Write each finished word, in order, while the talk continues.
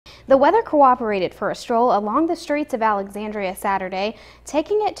The weather cooperated for a stroll along the streets of Alexandria Saturday.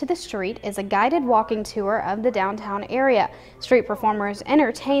 Taking it to the street is a guided walking tour of the downtown area. Street performers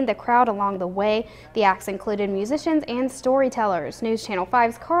entertained the crowd along the way. The acts included musicians and storytellers. News Channel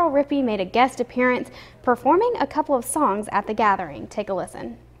 5's Rippy made a guest appearance, performing a couple of songs at the gathering. Take a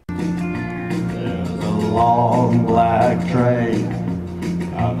listen. There's a long black train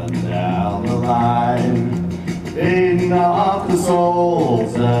coming down the line, beating off the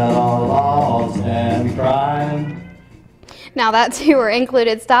souls that are lost and crying. Now that tour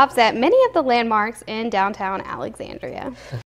included stops at many of the landmarks in downtown Alexandria.